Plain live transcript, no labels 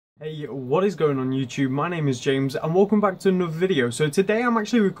Hey, what is going on YouTube? My name is James and welcome back to another video. So today I'm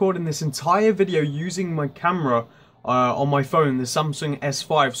actually recording this entire video using my camera on my phone, the Samsung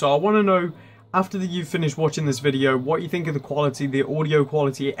S5. So I want to know, after you've finished watching this video, what you think of the quality, the audio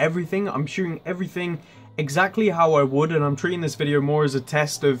quality, everything. I'm shooting everything exactly how I would, and I'm treating this video more as a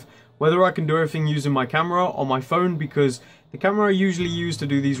test of whether I can do everything using my camera on my phone, because the camera I usually use to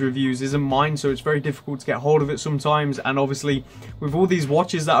do these reviews isn't mine, so it's very difficult to get hold of it sometimes, and obviously with all these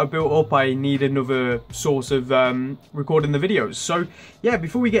watches that are built up, I need another source of recording the videos. So yeah,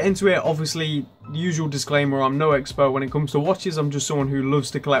 before we get into it, obviously the usual disclaimer, I'm no expert when it comes to watches, I'm just someone who loves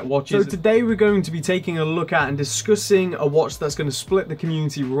to collect watches. So today we're going to be taking a look at and discussing a watch that's going to split the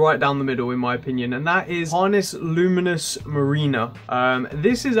community right down the middle in my opinion, and that is Parnis Luminous Marina.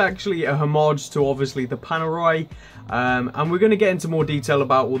 This is actually a homage to obviously the Panerai, and we're going to get into more detail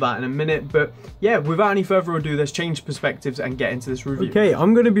about all that in a minute, but yeah, without any further ado, let's change perspectives and get into this review. Okay,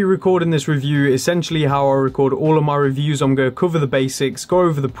 I'm going to be recording this review essentially how I record all of my reviews. I'm going to cover the basics, go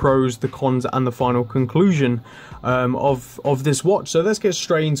over the pros, the cons, and the final conclusion of this watch. So let's get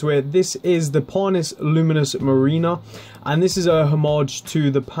straight into it. This is the Parnis Luminous Marina, and this is a homage to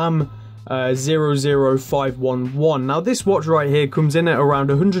the PAM 00511. Now this watch right here comes in at around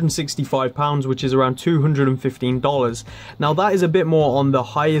 £165, which is around $215. Now that is a bit more on the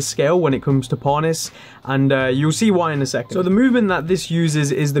higher scale when it comes to Parnis, and you'll see why in a second. So the movement that this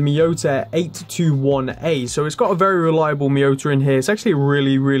uses is the Miyota 821A. So it's got a very reliable Miyota in here. It's actually a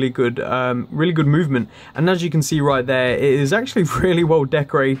really good movement, and as you can see right there, it is actually really well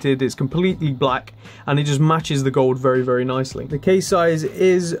decorated. It's completely black and it just matches the gold very nicely. The case size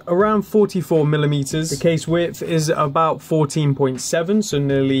is around 44 millimeters. The case width is about 14.7, so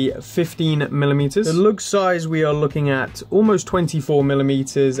nearly 15 millimeters. The lug size we are looking at almost 24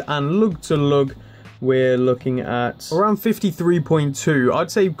 millimeters, and lug to lug we're looking at around 53.2. I'd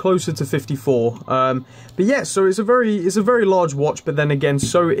say closer to 54. But yeah, so it's a very large watch, but then again,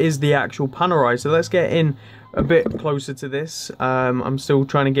 so is the actual Panerai. So let's get in a bit closer to this. I'm still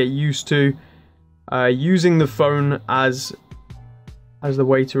trying to get used to using the phone as the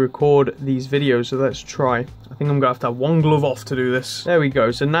way to record these videos, so let's try. I think I'm gonna have to have one glove off to do this. There we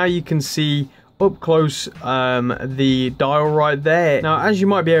go. So now you can see up close the dial right there. Now, as you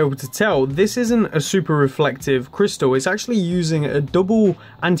might be able to tell, this isn't a super reflective crystal. It's actually using a double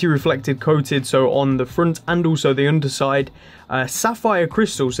anti-reflected coated, so on the front and also the underside, Sapphire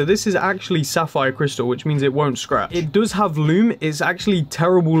Crystal. So this is actually Sapphire Crystal, which means it won't scratch. It does have lume. It's actually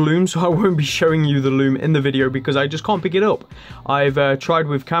terrible lume, so I won't be showing you the lume in the video because I just can't pick it up. I've tried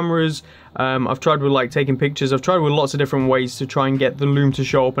with cameras, I've tried with like taking pictures, I've tried with lots of different ways to try and get the lume to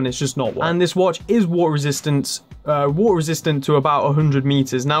show up, and it's just not working. And this watch is water resistant to about 100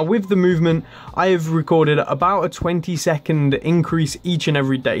 meters. Now with the movement, I have recorded about a 20-second increase each and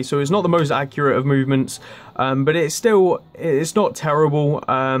every day, so it's not the most accurate of movements, but it's not terrible,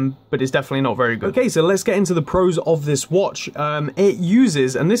 but it's definitely not very good. Okay, so let's get into the pros of this watch. It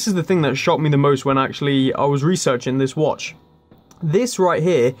uses, and this is the thing that shocked me the most when actually I was researching this watch. This right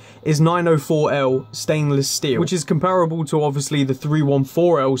here is 904L stainless steel, which is comparable to obviously the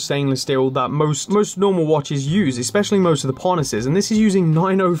 314L stainless steel that most normal watches use, especially most of the Parnises, and this is using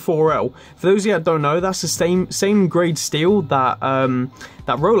 904L. For those of you that don't know, that's the same grade steel that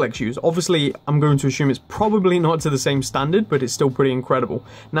that Rolex use. Obviously, I'm going to assume it's probably not to the same standard, but it's still pretty incredible.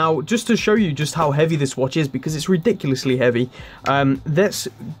 Now, just to show you just how heavy this watch is, because it's ridiculously heavy, let's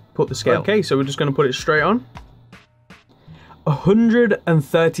put the scale. Okay, so we're just going to put it straight on.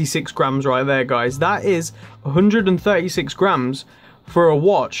 136 grams right there, guys. That is 136 grams for a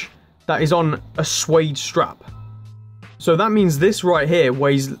watch that is on a suede strap. So that means this right here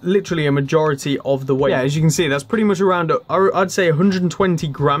weighs literally a majority of the weight. Yeah, as you can see, that's pretty much around, I'd say 120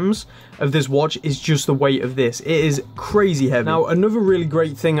 grams of this watch is just the weight of this. It is crazy heavy. Now, another really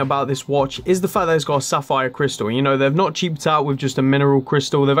great thing about this watch is the fact that it's got a sapphire crystal. You know, they've not cheaped out with just a mineral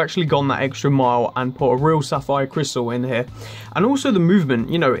crystal. They've actually gone that extra mile and put a real sapphire crystal in here. And also the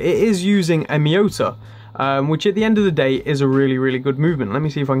movement, you know, it is using a Miyota, which at the end of the day is a really good movement. Let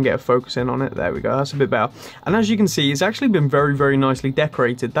me see if I can get a focus in on it. There we go, that's a bit better. And as you can see, it's actually been very nicely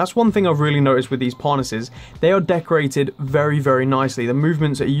decorated. That's one thing I've really noticed with these Parnises. They are decorated very nicely. The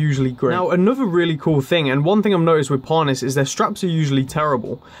movements are usually great. Now, another really cool thing, and one thing I've noticed with Parnis, is their straps are usually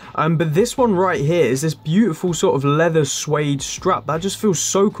terrible. But this one right here is this beautiful sort of leather suede strap that just feels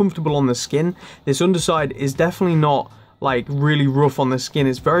so comfortable on the skin. This underside is definitely not like really rough on the skin.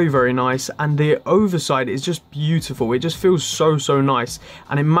 It's very, very nice, and the overside is just beautiful. It just feels so nice,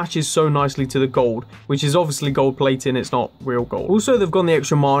 and it matches so nicely to the gold, which is obviously gold plating. It's not real gold. Also, they've gone the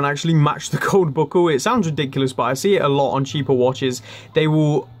extra mile and actually matched the gold buckle. It sounds ridiculous, but I see it a lot on cheaper watches. They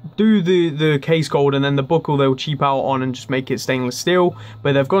will do the case gold, and then the buckle they'll cheap out on and just make it stainless steel,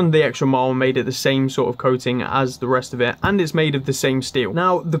 but they've gone the extra mile and made it the same sort of coating as the rest of it, and it's made of the same steel.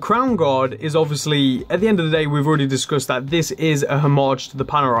 Now, the crown guard is obviously, at the end of the day, we've already discussed that this is a homage to the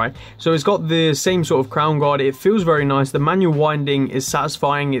Panerai, so it's got the same sort of crown guard. It feels very nice. The manual winding is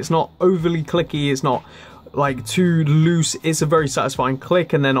satisfying. It's not overly clicky, it's not like too loose. It's a very satisfying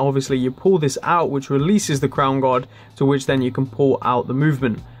click, and then obviously you pull this out, which releases the crown guard, to which then you can pull out the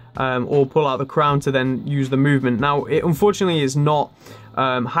movement, or pull out the crown to then use the movement. Now, it unfortunately is not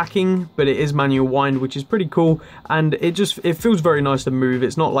hacking, but it is manual wind, which is pretty cool, and it feels very nice to move.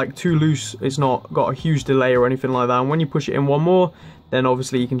 It's not like too loose, it's not got a huge delay or anything like that, and when you push it in one more, then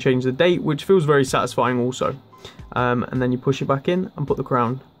obviously you can change the date, which feels very satisfying also. And then you push it back in and put the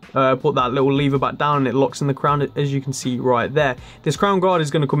crown, put that little lever back down, and it locks in the crown, as you can see right there. This crown guard is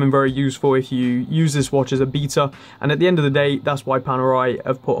going to come in very useful if you use this watch as a beater, and at the end of the day, that's why Panerai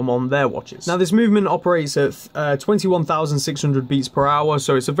have put them on their watches. Now, this movement operates at 21,600 beats per hour,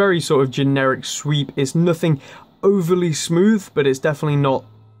 so it's a very sort of generic sweep. It's nothing overly smooth, but it's definitely not,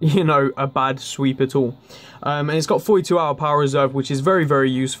 you know, a bad sweep at all. And it's got 42-hour power reserve, which is very, very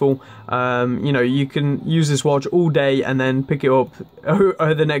useful. You know, you can use this watch all day and then pick it up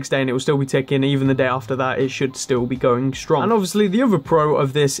the next day and it will still be ticking. Even the day after that, it should still be going strong. And obviously, the other pro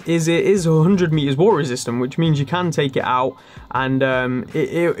of this is it is 100 meters water resistant, which means you can take it out and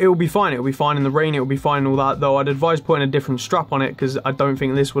it will be fine. It will be fine in the rain, it will be fine and all that, though I'd advise putting a different strap on it, because I don't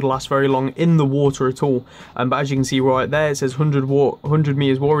think this would last very long in the water at all. But as you can see right there, it says 100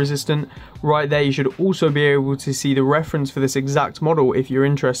 meters water resistant. Right there, you should also be able to see the reference for this exact model if you're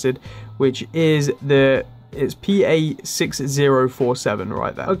interested, which is it's PA6047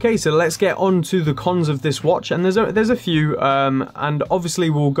 right there. Okay, so let's get on to the cons of this watch, and there's a few, and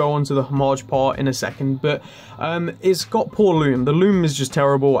obviously we'll go on to the homage part in a second, but it's got poor loom. The loom is just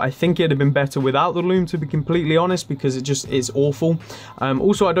terrible. I think it'd have been better without the loom, to be completely honest, because it just is awful.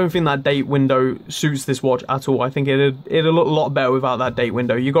 Also, I don't think that date window suits this watch at all. I think it'd look a lot better without that date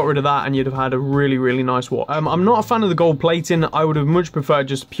window. You got rid of that and you'd have had a really, really nice watch. I'm not a fan of the gold plating. I would have much preferred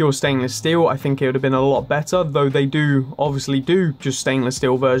just pure stainless steel. I think it would have been a lot better, though they obviously do just stainless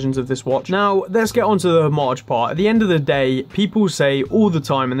steel versions of this watch. Now, let's get on to the homage part. At the end of the day, people say all the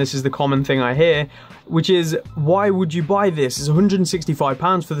time, and this is the common thing I hear, which is, why would you buy this? It's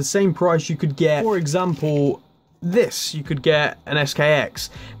 £165 for the same price you could get, for example, this. You could get an SKX.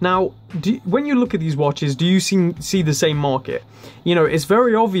 Now, when you look at these watches, do you see the same market? You know, it's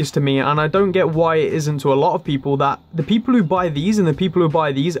very obvious to me, and I don't get why it isn't to a lot of people, that the people who buy these and the people who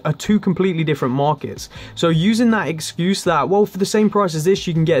buy these are two completely different markets. So using that excuse that, well, for the same price as this,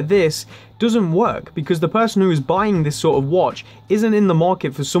 you can get this, doesn't work, because the person who is buying this sort of watch isn't in the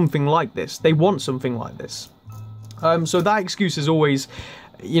market for something like this. They want something like this. So that excuse is always,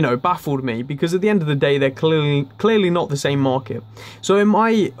 you know, baffled me, because at the end of the day, they're clearly not the same market. So in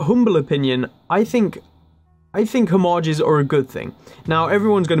my humble opinion, I think homages are a good thing. Now,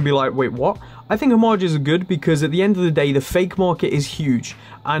 everyone's going to be like, wait, what? I think homages are good because at the end of the day, the fake market is huge,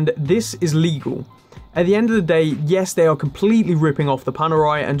 and this is legal. At the end of the day, yes, they are completely ripping off the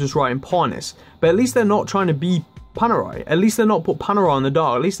Panerai and just writing Parnis, but at least they're not trying to be Panerai. At least they're not put Panerai in the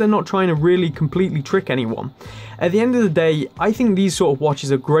dark. At least they're not trying to really completely trick anyone. At the end of the day, I think these sort of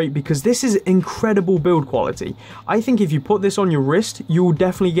watches are great because this is incredible build quality. I think if you put this on your wrist, you will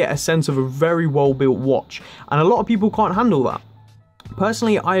definitely get a sense of a very well built watch, and a lot of people can't handle that.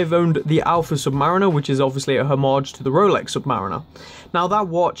 Personally, I have owned the Alpha Submariner, which is obviously a homage to the Rolex Submariner. Now, that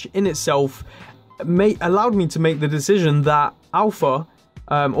watch in itself allowed me to make the decision that the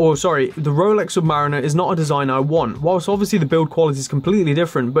Rolex Submariner is not a design I want. Whilst obviously the build quality is completely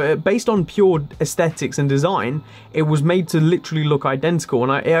different, but based on pure aesthetics and design, it was made to literally look identical,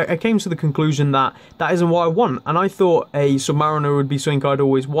 and I came to the conclusion that that isn't what I want, and I thought a Submariner would be something I'd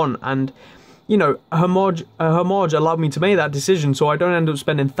always want, and you know, a homage allowed me to make that decision, so I don't end up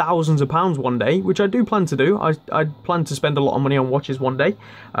spending thousands of pounds one day, which I do plan to do. I plan to spend a lot of money on watches one day,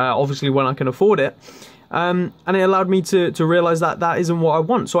 obviously when I can afford it. And it allowed me to realise that that isn't what I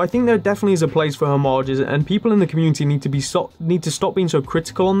want. So I think there definitely is a place for homages, and people in the community need to stop being so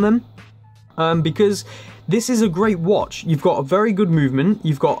critical on them, because this is a great watch. You've got a very good movement,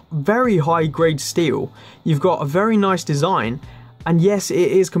 you've got very high grade steel, you've got a very nice design, and yes, it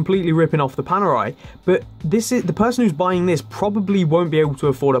is completely ripping off the Panerai, but the person who's buying this probably won't be able to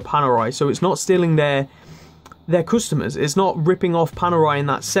afford a Panerai, so it's not stealing their their customers. It's not ripping off Panerai in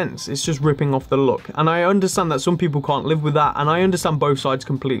that sense. It's just ripping off the look. And I understand that some people can't live with that, and I understand both sides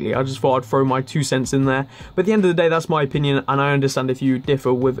completely. I just thought I'd throw my 2 cents in there. But at the end of the day, that's my opinion, and I understand if you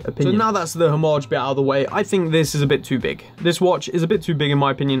differ with opinion. So now that's the Homage bit out of the way, I think this is a bit too big. This watch is a bit too big in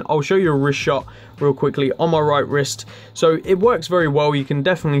my opinion. I'll show you a wrist shot real quickly on my right wrist. So it works very well. You can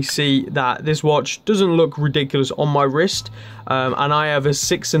definitely see that this watch doesn't look ridiculous on my wrist. And I have a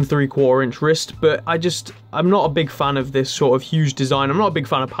 6 3/4 inch wrist, but I'm not a big fan of this sort of huge design. I'm not a big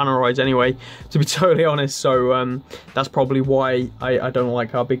fan of Panerai's anyway, to be totally honest, so that's probably why I don't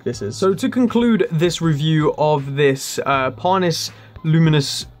like how big this is. So to conclude this review of this Parnis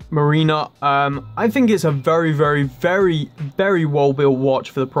Luminous Marina, I think it's a very well built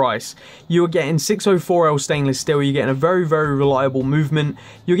watch for the price. You're getting 604L stainless steel, you're getting a very reliable movement,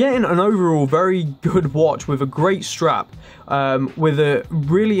 you're getting an overall very good watch with a great strap, with a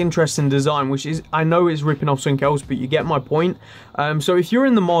really interesting design, which is, I know it's ripping off something else, but you get my point. So if you're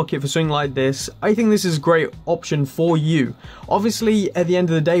in the market for something like this, I think this is a great option for you. Obviously, at the end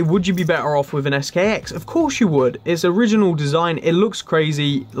of the day, would you be better off with an SKX? Of course you would. It's original design, it looks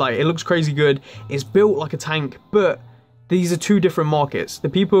crazy, like it looks crazy good, it's built like a tank, but these are two different markets. The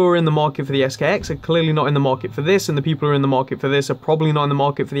people who are in the market for the SKX are clearly not in the market for this, and the people who are in the market for this are probably not in the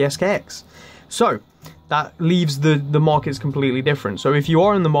market for the SKX. So that leaves the markets completely different. So if you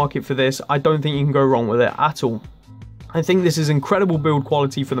are in the market for this, I don't think you can go wrong with it at all. I think this is incredible build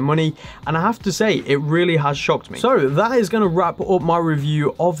quality for the money, and I have to say, it really has shocked me. So that is going to wrap up my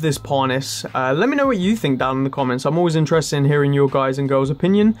review of this Parnis. Let me know what you think down in the comments. I'm always interested in hearing your guys and girls'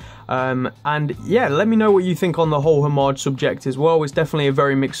 opinion. And yeah, let me know what you think on the whole Homage subject as well. It's definitely a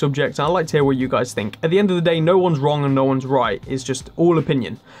very mixed subject, and I'd like to hear what you guys think. At the end of the day, no one's wrong and no one's right. It's just all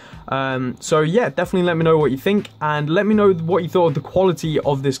opinion. So yeah, definitely let me know what you think, and let me know what you thought of the quality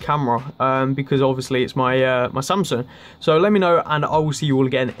of this camera, because obviously it's my my Samsung. So let me know, and I will see you all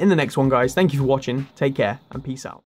again in the next one, guys. Thank you for watching, take care, and peace out.